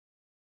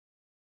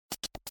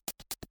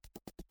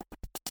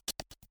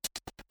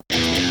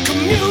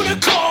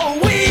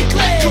Communicore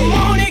Weekly. Come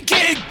on and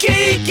get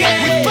geeky.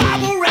 We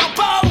bob around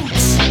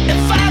boats and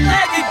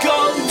five-legged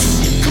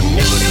goats.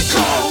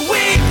 Communicore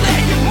Weekly.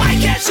 You might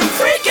catch some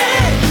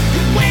freaking.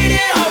 You waited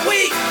all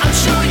week. I'm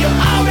sure you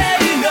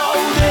already know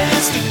that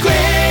it's the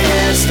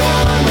greatest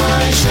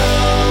online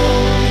show.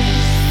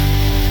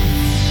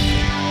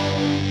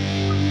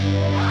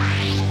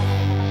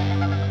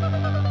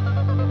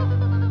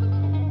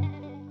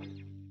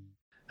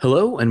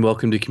 Hello and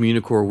welcome to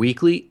Communicore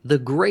Weekly, the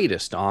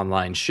greatest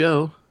online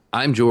show.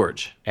 I'm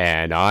George.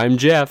 And I'm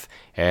Jeff,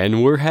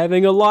 and we're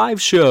having a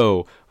live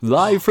show,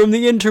 live from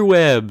the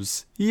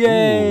interwebs.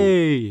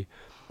 Yay! Ooh.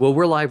 Well,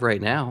 we're live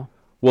right now.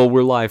 Well,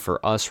 we're live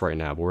for us right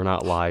now, but we're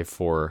not live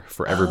for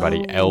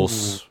everybody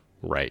else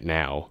right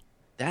now.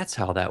 That's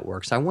how that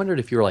works. I wondered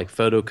if you were like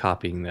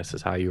photocopying this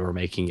is how you were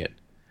making it.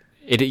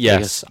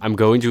 Yes, I'm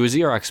going to a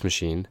Xerox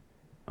machine,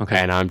 Okay.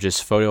 and I'm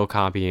just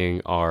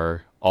photocopying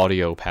our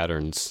audio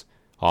patterns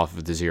off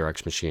of the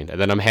Xerox machine, and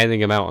then I'm handing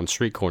them out on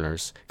street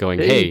corners, going,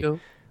 There hey, you go.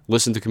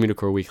 listen to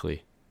Communicore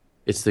Weekly.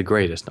 It's the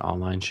greatest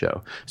online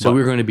show. So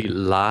we're going to be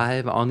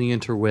live on the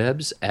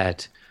interwebs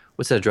at,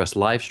 what's that address,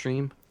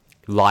 Livestream?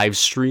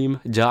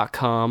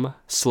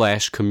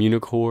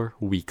 Livestream.com/Communicore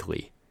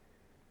Weekly.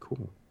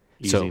 Cool.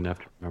 Easy enough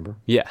to remember.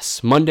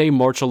 Yes, Monday,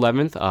 March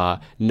 11th,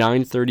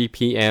 9:30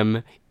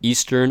 p.m.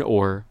 Eastern,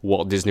 or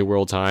Walt Disney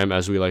World time,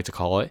 as we like to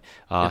call it.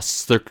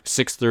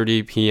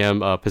 6:30 p.m.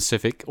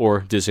 Pacific,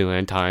 or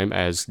Disneyland time,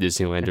 as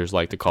Disneylanders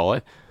like to call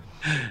it.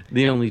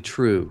 The only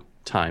true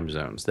time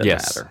zones that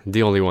matter.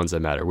 The only ones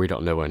that matter. We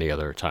don't know any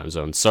other time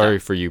zones. Sorry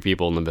for you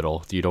people in the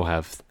middle. You don't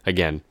have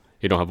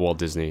Walt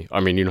Disney.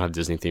 I mean, you don't have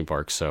Disney theme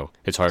parks, so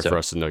it's hard for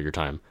us to know your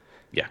time.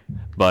 Yeah.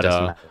 But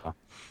Doesn't matter.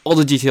 all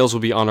the details will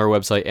be on our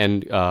website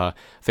and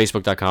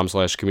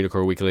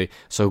Facebook.com/Communicore Weekly.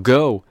 So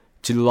go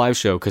to the live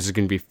show because it's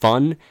going to be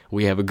fun.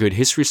 We have a good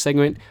history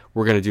segment.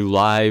 We're going to do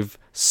live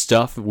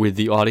stuff with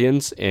the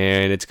audience,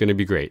 and it's going to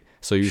be great.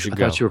 So you should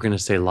go. I thought you were going to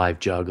say live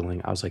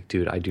juggling. I was like,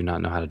 dude, I do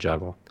not know how to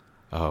juggle.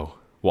 Oh,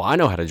 well, I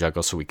know how to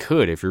juggle, so we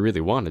could if you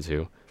really wanted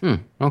to.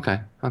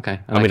 Okay.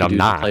 And I mean, I'm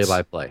not.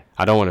 Play-by-play.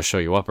 I don't want to show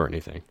you up or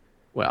anything.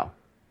 Well,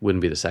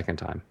 wouldn't be the second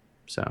time,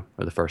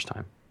 or the first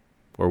time.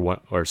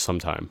 Or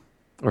sometime.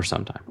 Or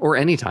sometime. Or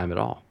any time at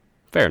all.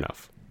 Fair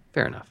enough.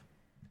 Fair enough.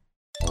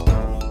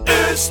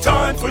 It's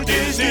time for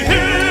Disney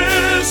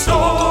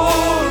History.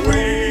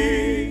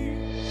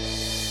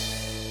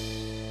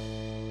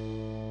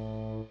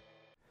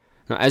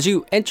 Now, as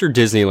you enter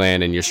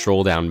Disneyland and you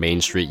stroll down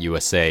Main Street,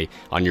 USA,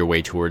 on your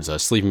way towards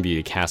Sleeping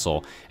Beauty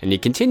Castle, and you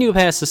continue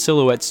past the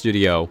Silhouette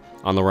Studio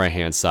on the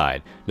right-hand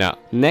side. Now,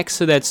 next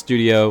to that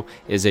studio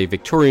is a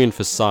Victorian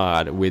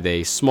facade with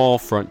a small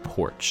front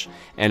porch,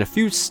 and a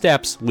few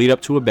steps lead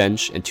up to a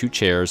bench and two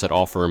chairs that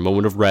offer a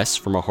moment of rest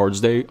from a hard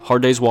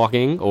day's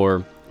walking,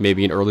 or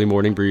maybe an early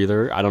morning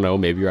breather. I don't know,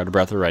 maybe you're out of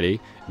breath already.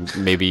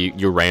 Maybe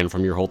you ran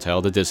from your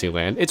hotel to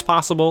Disneyland. It's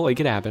possible, it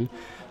could happen.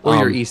 Or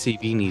your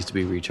ECV needs to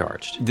be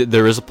recharged.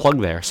 There is a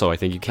plug there, so I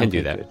think you can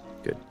do that.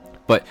 Good.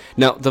 But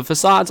now, the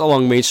facades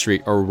along Main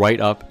Street are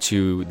right up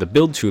to the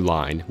build-to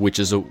line, which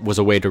was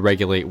a way to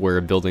regulate where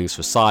a building's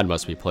facade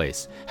must be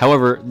placed.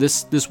 However,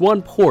 this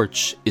one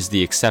porch is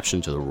the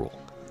exception to the rule.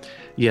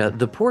 Yeah,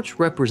 the porch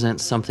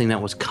represents something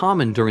that was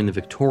common during the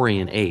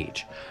Victorian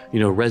age.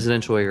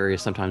 Residential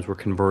areas sometimes were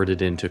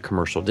converted into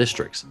commercial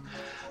districts.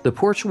 The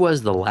porch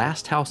was the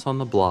last house on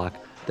the block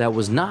that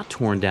was not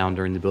torn down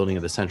during the building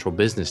of the Central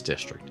Business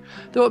District.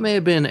 Though it may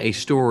have been a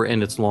store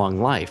in its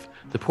long life,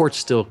 the porch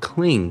still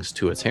clings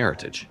to its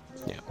heritage.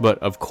 Yeah, but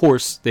of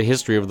course, the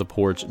history of the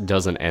porch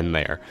doesn't end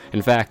there.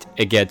 In fact,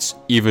 it gets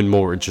even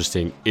more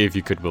interesting, if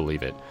you could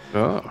believe it.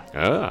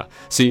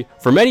 See,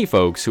 for many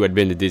folks who had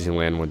been to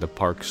Disneyland when the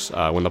park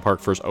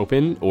first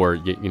opened, or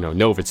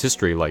know of its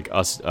history, like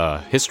us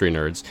history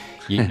nerds,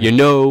 you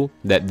know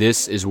that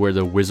this is where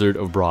the Wizard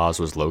of Braz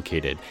was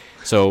located.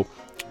 So,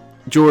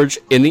 George,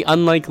 in the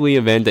unlikely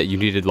event that you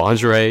needed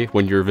lingerie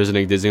when you were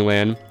visiting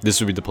Disneyland, this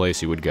would be the place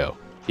you would go.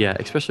 Yeah,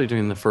 especially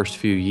during the first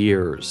few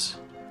years,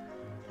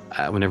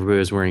 when everybody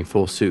was wearing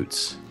full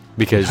suits.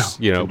 Because,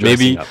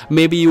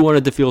 maybe you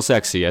wanted to feel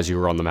sexy as you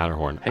were on the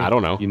Matterhorn. Hey, I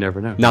don't know. You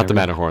never know. Not the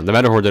Matterhorn. The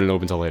Matterhorn didn't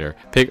open until later.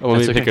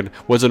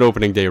 What's an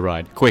opening day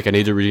ride? Quick, I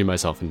need to redeem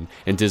myself in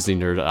Disney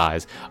nerd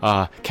eyes.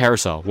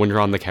 Carousel, when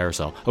you're on the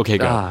carousel. Okay,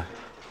 go.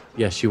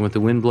 Yes, you want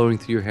the wind blowing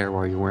through your hair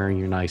while you're wearing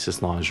your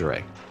nicest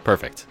lingerie.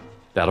 Perfect.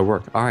 That'll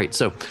work. All right,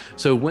 so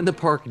when the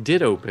park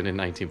did open in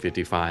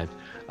 1955,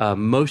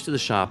 most of the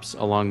shops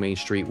along Main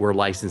Street were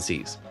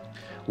licensees.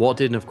 Walt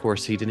didn't, of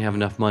course, he didn't have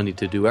enough money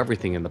to do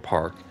everything in the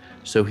park,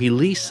 so he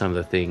leased some of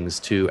the things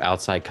to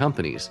outside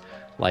companies,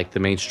 like the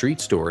Main Street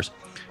stores,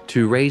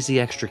 to raise the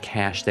extra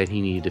cash that he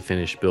needed to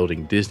finish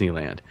building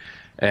Disneyland.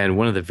 And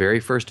one of the very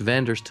first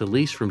vendors to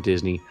lease from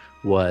Disney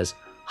was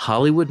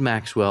Hollywood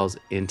Maxwell's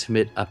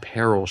Intimate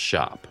Apparel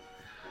Shop.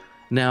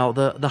 Now,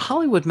 the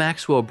Hollywood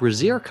Maxwell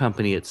Brassiere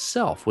Company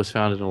itself was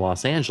founded in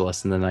Los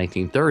Angeles in the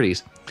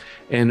 1930s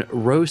and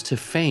rose to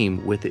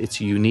fame with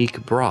its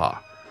unique bra,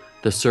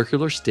 the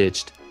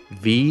circular-stitched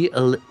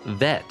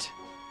V-Vet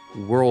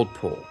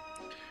Whirlpool,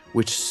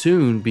 which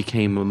soon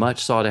became a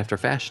much sought-after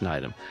fashion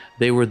item.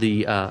 They were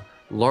the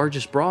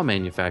largest bra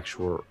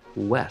manufacturer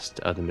west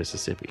of the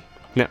Mississippi.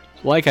 Now,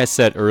 like I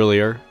said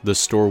earlier, the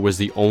store was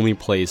the only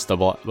place to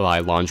buy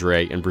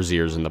lingerie and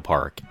brasiers in the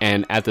park,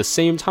 and at the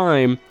same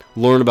time,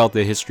 learn about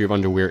the history of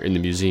underwear in the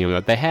museum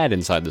that they had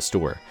inside the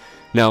store.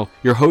 Now,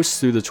 your host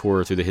through the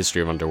tour through the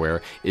history of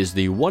underwear is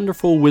the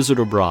wonderful Wizard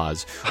of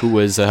Bras, who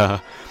was,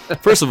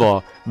 first of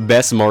all,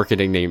 best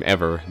marketing name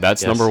ever.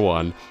 That's number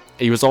one.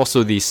 He was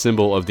also the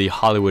symbol of the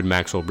Hollywood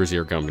Maxwell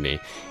Brassiere Company,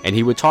 and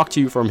he would talk to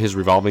you from his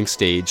revolving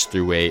stage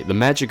through the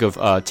magic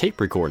of tape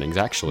recordings,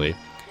 actually.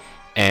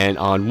 And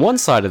on one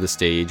side of the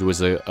stage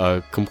was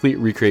a complete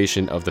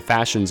recreation of the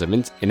fashions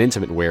and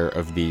intimate wear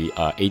of the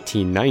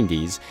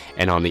 1890s,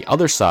 and on the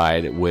other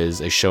side was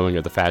a showing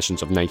of the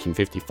fashions of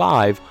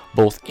 1955,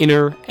 both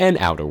inner and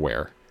outer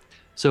wear.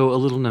 So a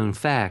little known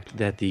fact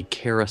that the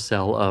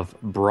carousel of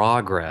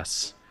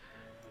progress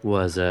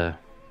was a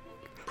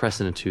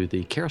precedent to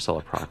the carousel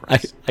of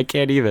progress. I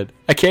can't even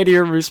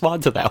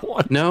respond to that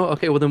one. No?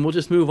 Okay, well then we'll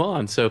just move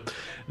on. So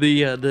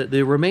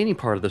the remaining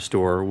part of the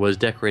store was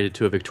decorated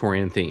to a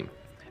Victorian theme,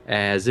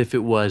 as if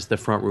it was the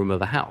front room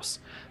of a house,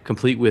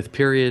 complete with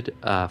period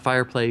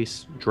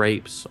fireplace,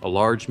 drapes, a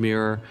large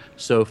mirror,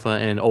 sofa,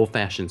 and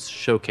old-fashioned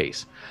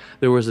showcase.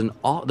 There was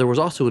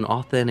also an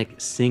authentic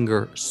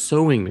Singer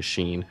sewing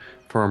machine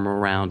from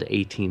around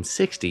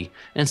 1860,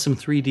 and some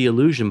 3D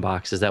illusion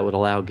boxes that would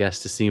allow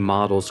guests to see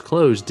models'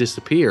 clothes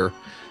disappear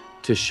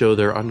to show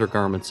their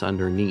undergarments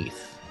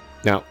underneath.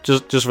 Now,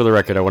 just for the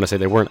record, I want to say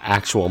they weren't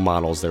actual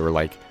models. They were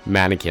like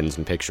mannequins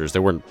in pictures. They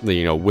weren't,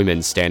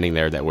 women standing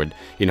there that would,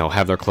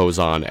 have their clothes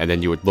on, and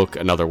then you would look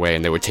another way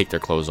and they would take their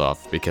clothes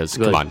off because,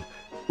 come on.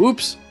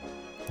 Oops.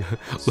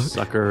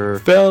 Sucker.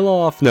 Fell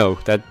off. No,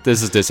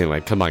 this is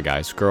Disneyland. Come on,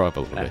 guys. Grow up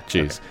a little bit.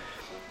 Jeez. Okay.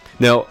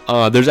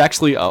 Now, there's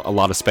actually a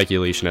lot of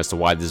speculation as to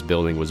why this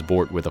building was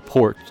built with a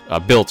porch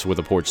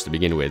to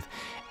begin with.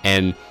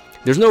 And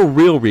there's no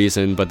real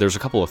reason, but there's a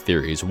couple of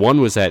theories.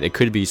 One was that it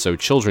could be so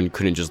children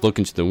couldn't just look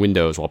into the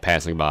windows while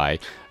passing by,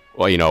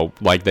 well,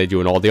 like they do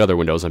in all the other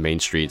windows on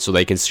Main Street, so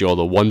they can see all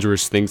the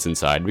wondrous things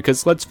inside.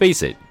 Because let's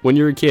face it, when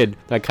you're a kid,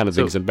 that kind of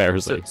thing's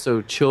embarrassing.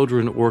 So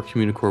children or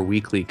Communicore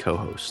Weekly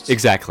co-hosts.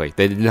 Exactly.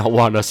 They did not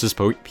want us just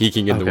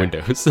peeking in the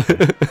windows.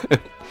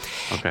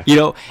 Okay.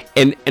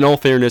 In all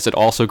fairness, it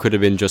also could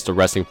have been just a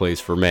resting place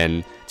for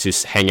men to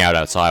hang out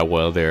outside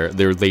while their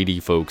lady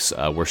folks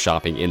were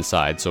shopping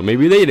inside. So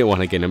maybe they didn't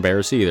want to get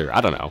embarrassed either.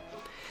 I don't know.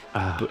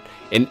 But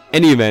in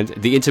any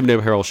event, the intimate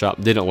apparel shop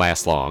didn't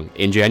last long.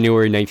 In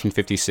January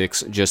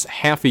 1956, just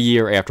half a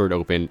year after it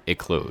opened, it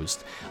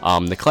closed.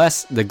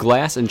 The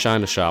glass and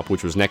china shop,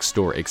 which was next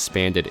door,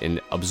 expanded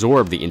and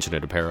absorbed the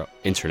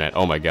internet.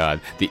 Oh my God,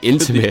 the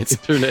intimate.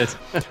 Internet.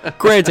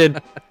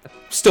 Granted.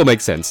 Still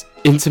makes sense.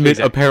 Intimate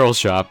apparel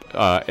shop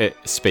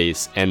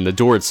space, and the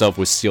door itself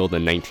was sealed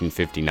in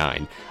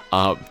 1959.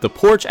 The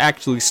porch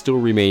actually still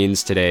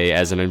remains today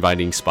as an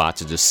inviting spot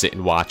to just sit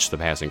and watch the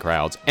passing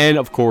crowds. And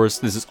of course,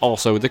 this is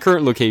also the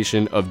current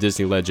location of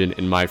Disney legend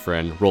and my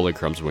friend Rolling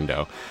Crumb's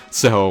window.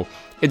 So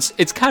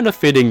it's kind of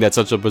fitting that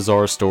such a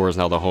bizarre store is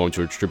now the home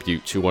to a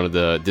tribute to one of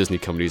the Disney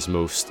company's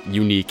most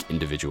unique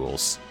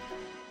individuals.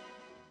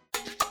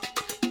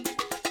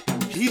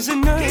 He's a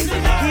nerd,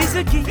 he's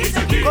a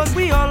geek, but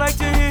we all like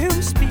to hear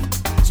him speak.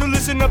 So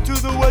listen up to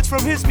the words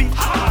from his speech.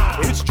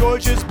 It's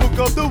George's Book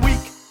of the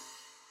Week.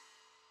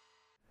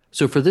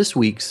 So for this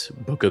week's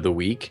Book of the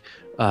Week,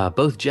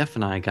 both Jeff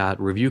and I got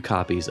review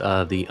copies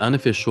of the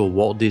unofficial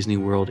Walt Disney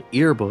World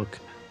Earbook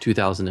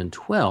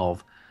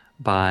 2012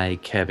 by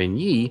Kevin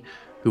Yee,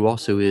 who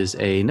also is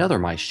another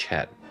Mice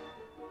Chat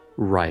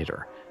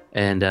writer.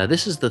 And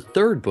this is the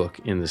third book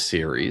in the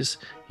series.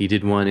 He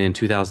did one in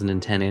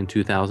 2010 and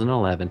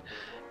 2011,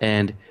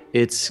 and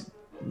it's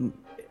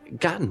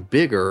gotten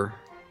bigger.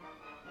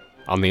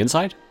 On the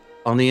inside?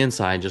 On the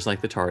inside, just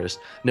like the TARDIS.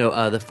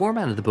 No, the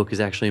format of the book is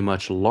actually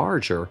much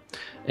larger,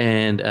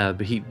 and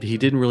he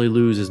didn't really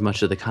lose as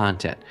much of the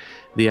content.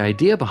 The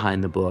idea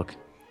behind the book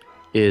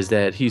is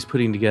that he's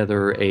putting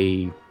together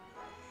a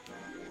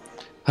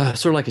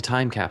sort of like a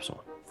time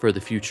capsule for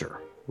the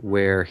future,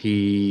 where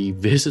he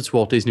visits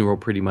Walt Disney World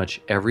pretty much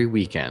every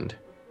weekend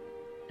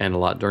and a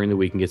lot during the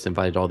week and gets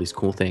invited to all these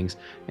cool things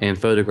and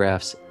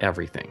photographs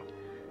everything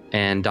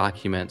and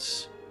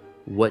documents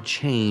what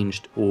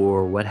changed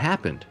or what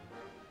happened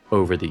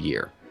over the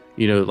year.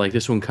 Like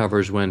this one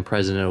covers when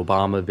President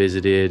Obama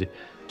visited,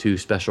 to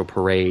special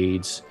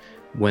parades,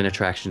 when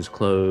attractions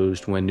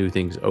closed, when new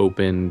things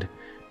opened,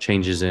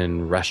 changes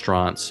in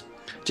restaurants,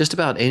 just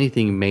about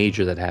anything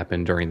major that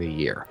happened during the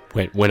year.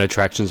 When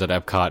attractions at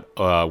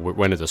Epcot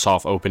went into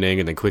soft opening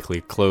and then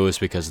quickly closed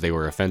because they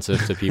were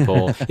offensive to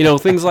people,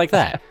 things like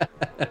that.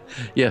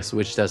 Yes,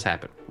 which does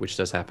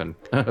happen,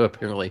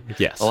 apparently.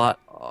 Yes. A lot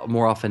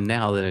more often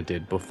now than it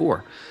did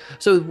before.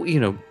 So,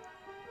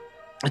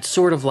 it's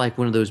sort of like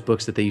one of those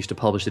books that they used to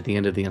publish at the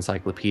end of the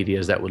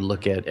encyclopedias that would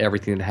look at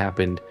everything that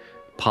happened,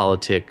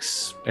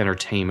 politics,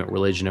 entertainment,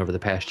 religion over the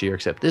past year,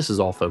 except this is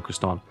all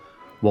focused on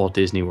Walt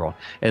Disney World.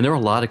 And there are a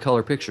lot of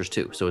color pictures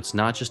too, so it's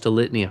not just a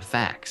litany of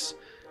facts.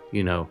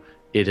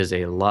 It is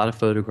a lot of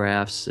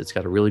photographs. It's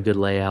got a really good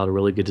layout, a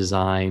really good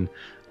design.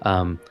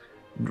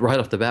 Right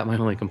off the bat, my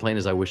only complaint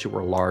is I wish it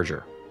were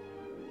larger.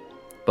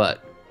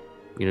 But,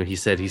 he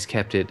said he's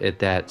kept it at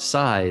that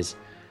size,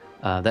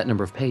 that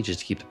number of pages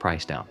to keep the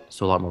price down,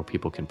 so a lot more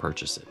people can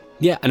purchase it.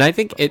 Yeah, and I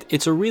think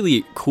it's a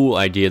really cool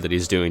idea that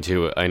he's doing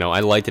too. I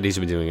like that he's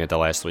been doing it the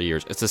last 3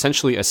 years. It's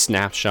essentially a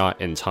snapshot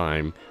in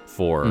time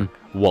for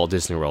Walt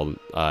Disney World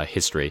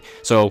history.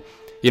 So,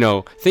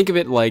 think of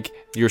it like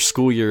your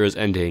school year is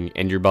ending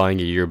and you're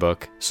buying a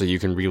yearbook so you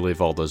can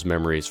relive all those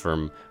memories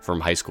from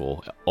high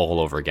school all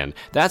over again.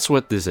 That's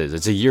what this is.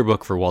 It's a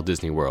yearbook for Walt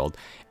Disney World.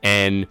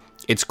 And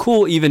it's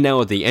cool even now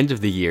at the end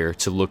of the year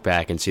to look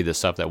back and see the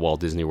stuff that Walt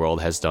Disney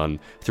World has done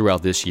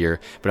throughout this year.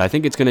 But I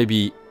think it's going to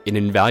be an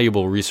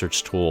invaluable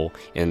research tool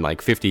in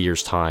like 50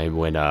 years' time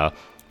when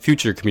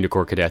future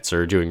Communicore cadets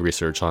are doing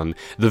research on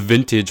the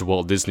vintage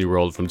Walt Disney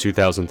World from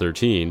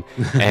 2013.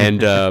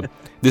 And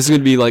this is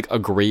going to be like a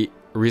great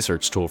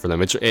research tool for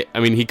them.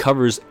 He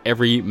covers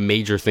every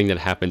major thing that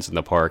happens in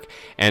the park,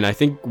 and I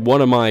think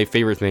one of my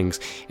favorite things,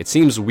 it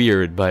seems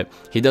weird, but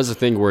he does a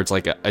thing where it's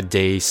like a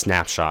day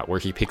snapshot where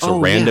he picks a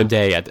random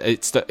day.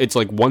 It's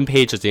like one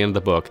page at the end of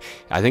the book.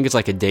 I think it's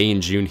like a day in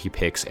June he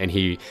picks, and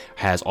he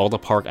has all the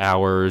park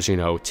hours,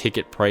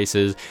 ticket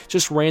prices,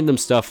 just random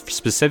stuff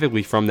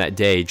specifically from that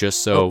day,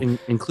 just so...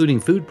 including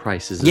food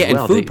prices as well. Yeah,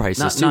 and food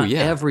prices too, not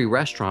every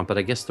restaurant, but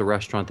I guess the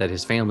restaurant that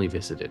his family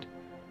visited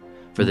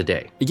for the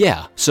day.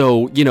 Yeah.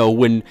 So,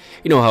 when,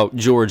 how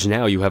George,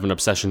 now you have an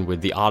obsession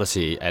with the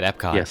Odyssey at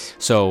Epcot. Yes.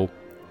 So,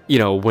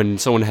 when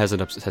someone has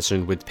an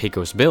obsession with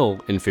Pecos Bill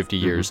in 50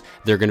 years,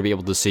 they're going to be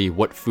able to see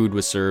what food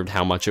was served,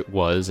 how much it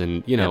was,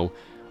 and,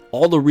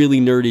 all the really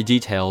nerdy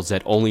details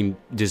that only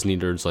Disney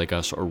nerds like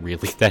us are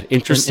really that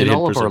interested in. And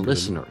all of our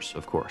listeners,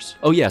 of course.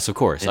 Oh, yes, of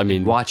course.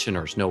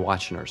 Watcheners and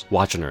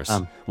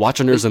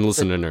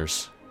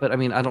listeners. But,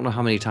 I don't know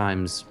how many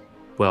times,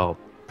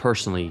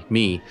 personally,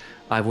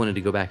 I've wanted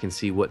to go back and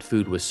see what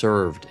food was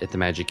served at the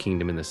Magic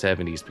Kingdom in the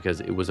 70s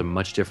because it was a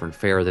much different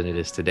fare than it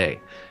is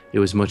today. It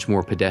was much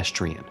more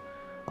pedestrian.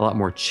 A lot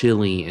more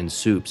chili and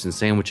soups and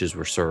sandwiches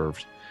were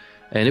served.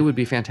 And it would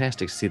be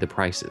fantastic to see the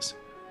prices.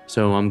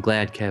 So I'm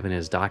glad Kevin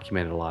has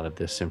documented a lot of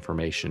this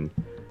information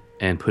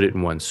and put it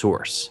in one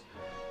source.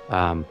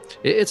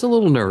 It's a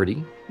little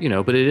nerdy,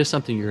 but it is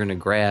something you're going to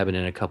grab and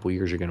in a couple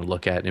years you're going to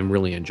look at and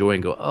really enjoy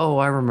and go, oh,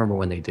 I remember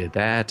when they did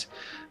that.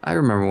 I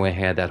remember when I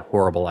had that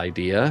horrible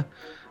idea.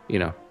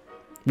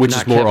 Which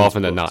is more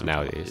often than not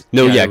nowadays.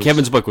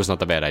 Kevin's book was not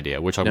the bad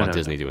idea. We're talking about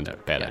Disney doing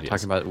that bad ideas.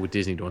 Talking about with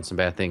Disney doing some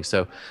bad things.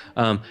 So,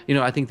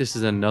 I think this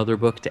is another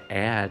book to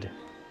add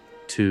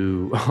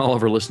to all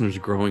of our listeners'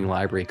 growing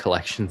library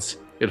collections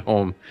at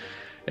home,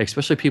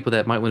 especially people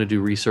that might want to do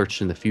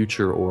research in the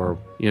future or,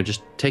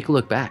 just take a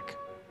look back.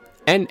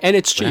 And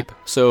it's cheap.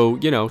 So,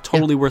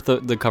 totally worth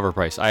the cover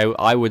price.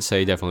 I would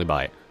say definitely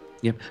buy it.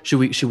 Yeah. Should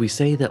we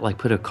say that, like,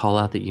 put a call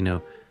out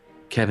that,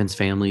 Kevin's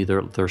family,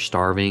 they're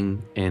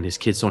starving and his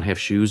kids don't have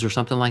shoes or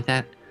something like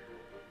that?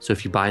 So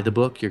if you buy the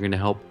book, you're going to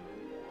help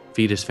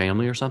feed his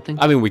family or something?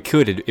 We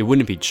could. It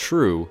wouldn't be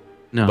true,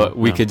 but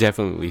we could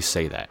definitely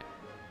say that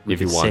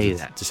if you wanted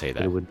to say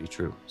that. It would be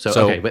true.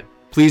 So but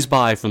please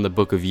buy from the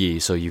Book of Yi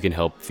so you can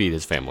help feed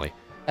his family.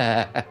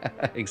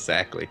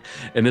 Exactly.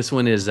 And this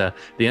one is the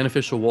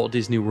Unofficial Walt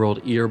Disney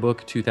World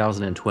Earbook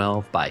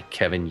 2012 by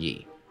Kevin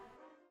Yi.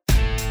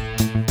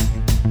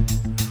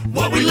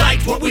 What we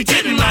liked, what we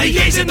didn't like,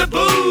 Ye's in the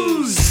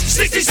booze.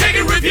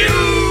 60-second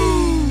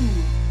review.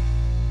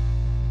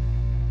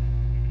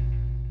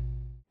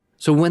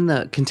 So when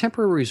the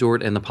Contemporary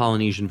Resort and the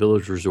Polynesian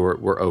Village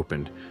Resort were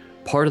opened,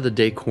 part of the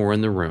decor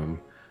in the room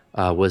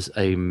was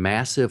a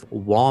massive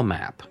wall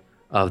map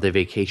of the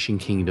Vacation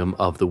Kingdom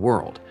of the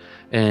world.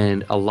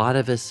 And a lot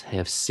of us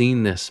have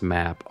seen this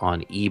map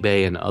on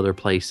eBay and other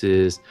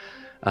places.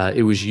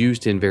 It was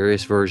used in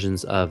various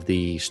versions of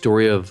the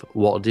Story of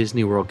Walt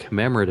Disney World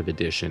Commemorative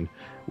Edition,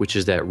 which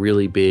is that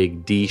really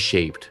big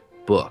D-shaped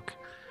book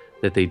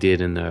that they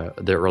did in the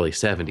early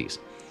 70s.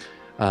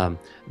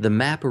 The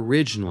map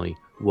originally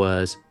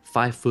was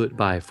 5 foot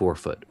by 4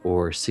 foot,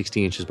 or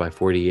 60 inches by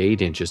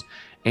 48 inches,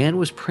 and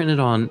was printed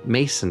on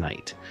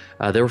masonite.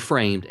 They were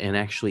framed and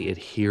actually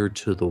adhered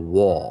to the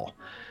wall.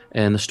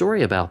 And the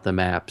story about the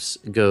maps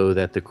go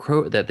that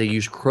that they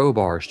used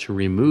crowbars to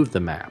remove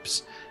the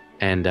maps,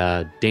 and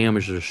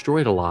damaged or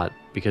destroyed a lot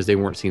because they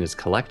weren't seen as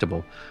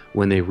collectible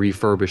when they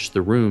refurbished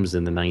the rooms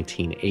in the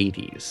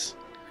 1980s.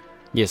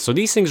 Yeah, so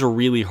these things are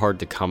really hard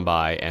to come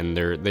by, and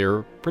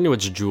they're pretty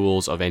much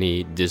jewels of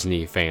any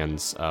Disney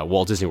fans,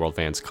 Walt Disney World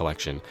fans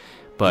collection.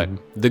 But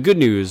the good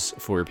news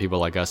for people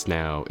like us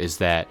now is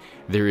that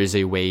there is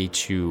a way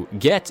to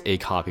get a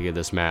copy of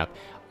this map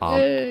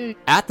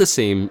at the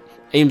same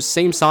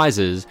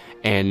sizes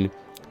and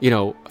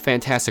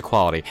fantastic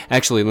quality.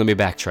 Actually, let me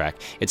backtrack.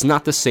 It's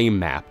not the same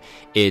map.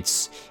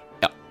 It's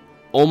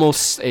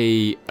almost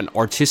an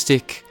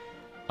artistic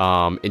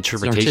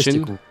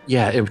interpretation.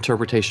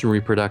 Interpretation,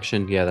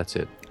 reproduction. Yeah, that's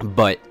it.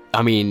 But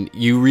I mean,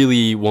 you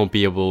really won't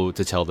be able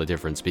to tell the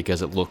difference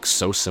because it looks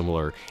so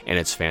similar and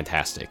it's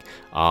fantastic.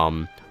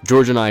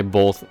 George and I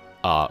both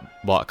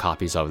bought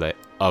copies of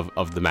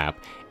the map,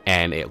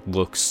 and it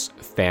looks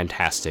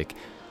fantastic.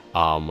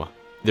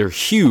 They're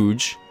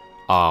huge,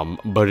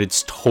 but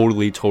it's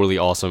totally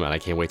awesome, and I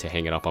can't wait to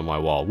hang it up on my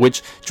wall.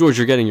 Which, George,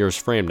 you're getting yours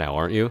framed now,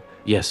 aren't you?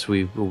 Yes,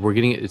 we're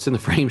getting it. It's in the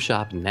frame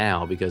shop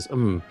now because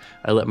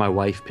I let my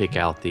wife pick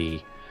out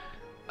the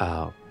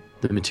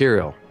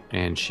material,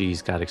 and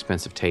she's got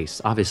expensive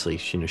tastes. Obviously,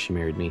 she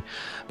married me,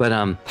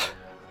 but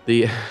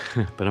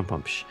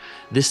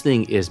this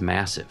thing is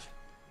massive.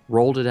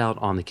 Rolled it out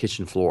on the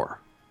kitchen floor,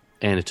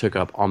 and it took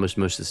up almost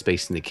most of the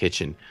space in the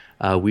kitchen.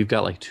 We've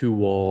got like 2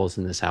 walls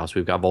in this house.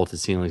 We've got vaulted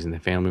ceilings in the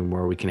family room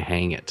where we can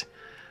hang it.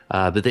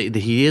 But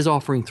he is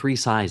offering 3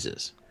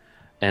 sizes,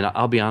 and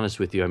I'll be honest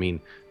with you. I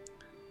mean,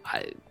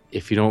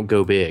 if you don't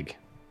go big,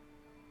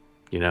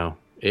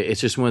 it's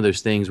just one of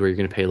those things where you're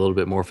going to pay a little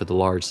bit more for the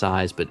large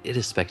size, but it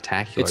is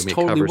spectacular. It's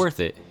totally worth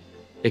it.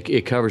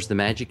 It covers the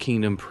Magic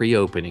Kingdom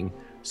pre-opening,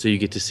 so you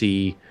get to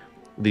see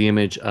the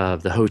image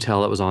of the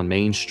hotel that was on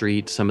Main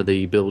Street, some of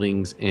the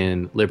buildings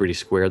in Liberty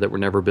Square that were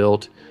never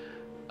built,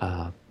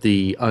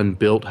 the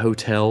unbuilt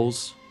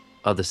hotels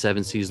of the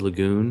Seven Seas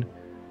Lagoon,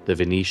 the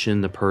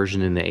Venetian, the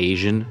Persian, and the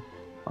Asian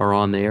are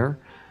on there.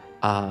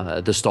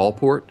 The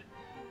Stallport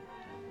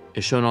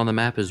is shown on the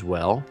map as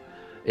well.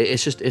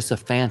 It's a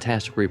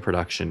fantastic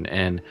reproduction,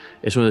 and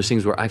it's one of those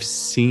things where I've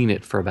seen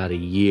it for about a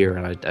year,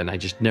 and I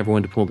just never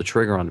wanted to pull the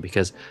trigger on it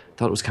because I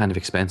thought it was kind of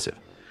expensive.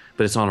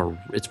 But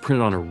it's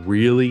printed on a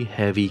really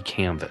heavy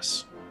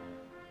canvas,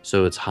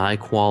 so it's high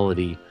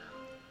quality.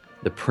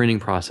 The printing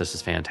process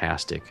is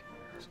fantastic.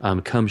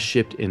 Comes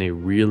shipped in a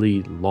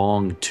really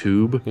long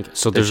tube.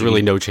 So there's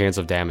really no chance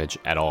of damage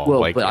at all.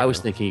 Well, but I was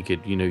thinking you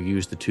could,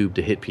 use the tube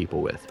to hit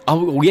people with.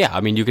 Oh yeah,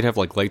 I mean you could have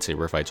like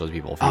lightsaber fights with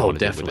people if you wanted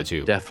to with the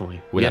tube.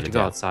 Definitely. We have to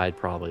go outside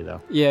probably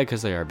though. Yeah,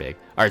 because they are big.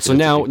 All right, so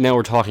now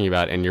we're talking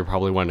about, and you're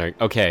probably wondering,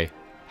 okay,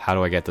 how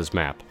do I get this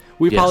map?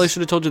 We probably should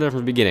have told you that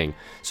from the beginning.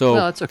 So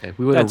no, that's okay.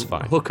 We would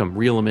hook them,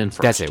 reel them in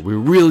first. That's it. We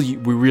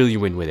really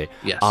win with it.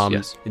 Yes.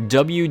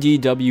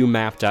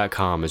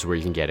 WDWmap.com is where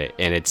you can get it,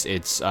 and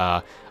it's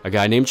a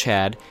guy named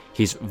Chad.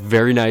 He's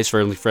very nice,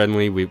 very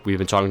friendly. We've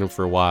been talking to him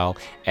for a while,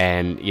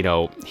 and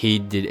he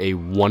did a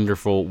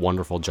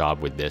wonderful job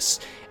with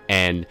this.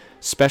 And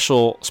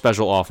special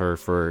offer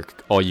for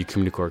all you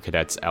Communicore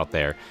cadets out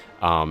there.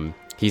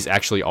 He's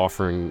actually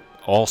offering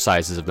all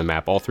sizes of the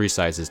map, all 3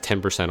 sizes,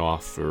 10%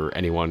 off for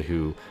anyone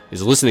who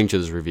is listening to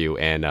this review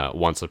and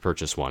wants to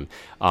purchase one.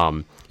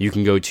 You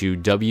can go to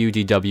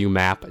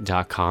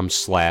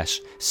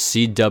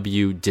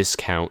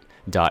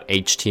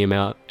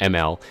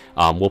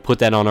wdwmap.com/cwdiscount.html. We'll put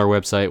that on our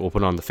website. We'll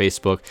put it on the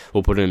Facebook.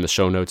 We'll put it in the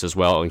show notes as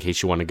well in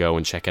case you want to go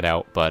and check it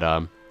out. But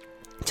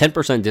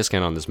 10%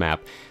 discount on this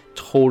map.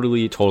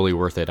 Totally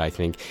worth it. I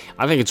think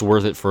it's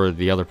worth it for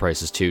the other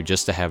prices too,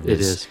 just to have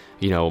this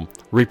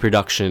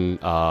reproduction,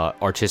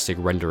 artistic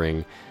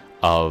rendering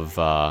of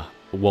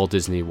Walt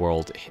Disney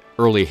World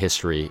early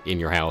history in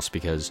your house,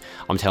 because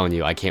I'm telling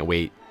you, I can't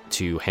wait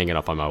to hang it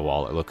up on my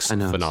wall. It looks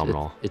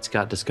phenomenal. It's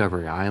got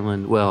Discovery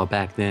Island. Well,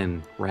 back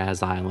then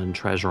Raz Island,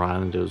 Treasure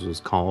Island it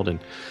was called, and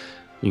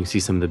you can see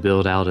some of the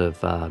build out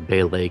of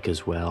Bay Lake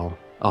as well.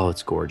 Oh,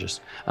 it's gorgeous.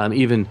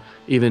 Even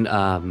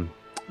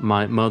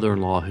my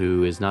mother-in-law,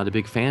 who is not a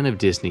big fan of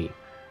Disney,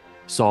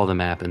 saw the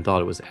map and thought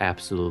it was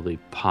absolutely,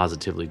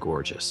 positively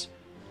gorgeous.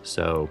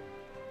 So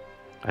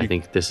I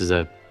think this is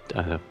a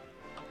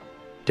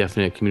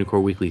definite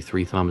Communicore Weekly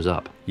 3 thumbs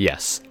up.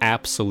 Yes,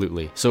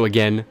 absolutely. So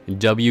again,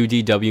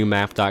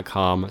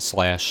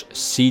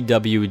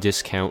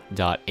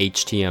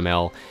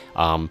 wdwmap.com/cwdiscount.html.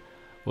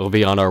 Will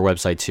be on our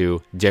website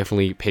too.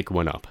 Definitely pick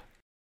one up.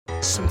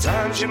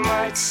 Sometimes you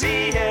might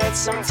see it,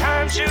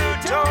 sometimes you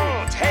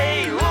don't.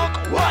 Hey,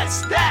 look,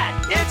 what's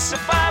that? It's a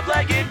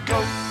 5-legged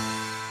goat.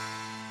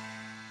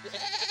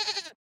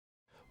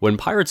 When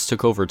pirates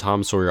took over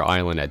Tom Sawyer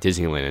Island at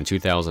Disneyland in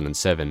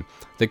 2007,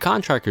 the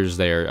contractors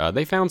there,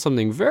 they found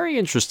something very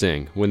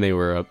interesting when they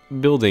were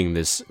building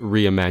this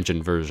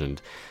reimagined version.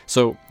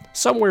 So,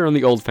 somewhere on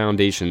the old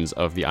foundations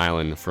of the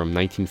island from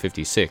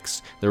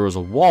 1956, there was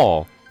a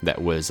wall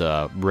that was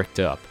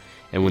bricked up.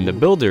 And when the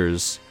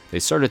builders, they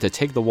started to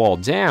take the wall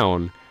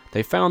down,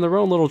 they found their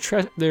own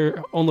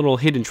little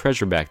hidden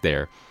treasure back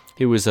there.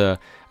 It was a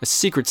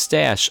secret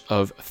stash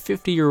of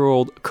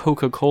 50-year-old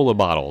Coca-Cola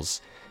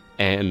bottles.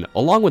 And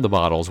along with the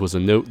bottles was a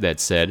note that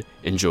said,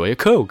 "Enjoy a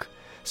Coke."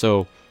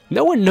 So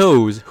no one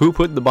knows who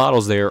put the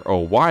bottles there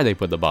or why they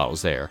put the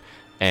bottles there.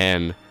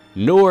 And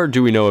nor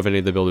do we know if any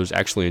of the builders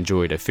actually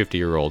enjoyed a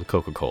 50-year-old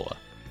Coca-Cola.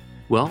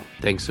 Well,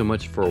 thanks so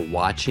much for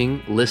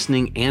watching,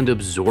 listening, and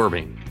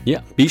absorbing.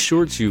 Yeah, be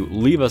sure to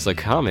leave us a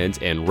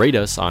comment and rate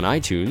us on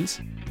iTunes.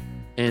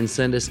 And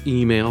send us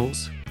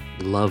emails,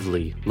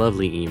 lovely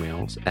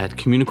emails, at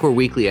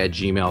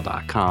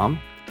communicoreweekly@gmail.com.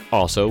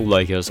 Also,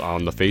 like us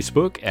on the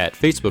Facebook at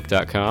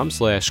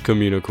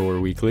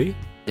facebook.com/CommunicoreWeekly.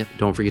 Yep,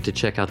 don't forget to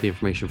check out the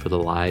information for the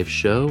live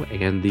show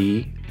and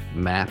the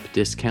map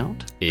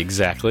discount.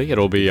 Exactly.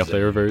 It'll be up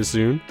there very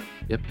soon.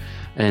 Yep.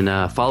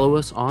 And follow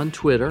us on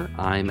Twitter.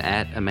 I'm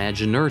at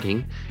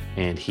ImagineNerding,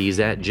 and he's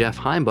at Jeff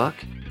Heimbuck.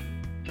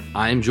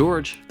 I'm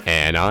George.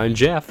 And I'm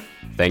Jeff.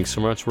 Thanks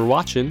so much for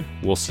watching.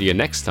 We'll see you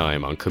next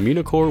time on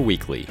Communicore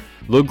Weekly,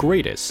 the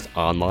greatest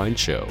online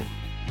show.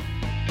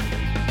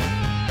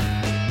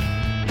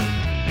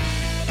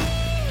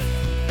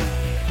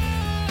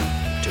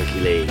 Turkey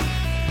leg.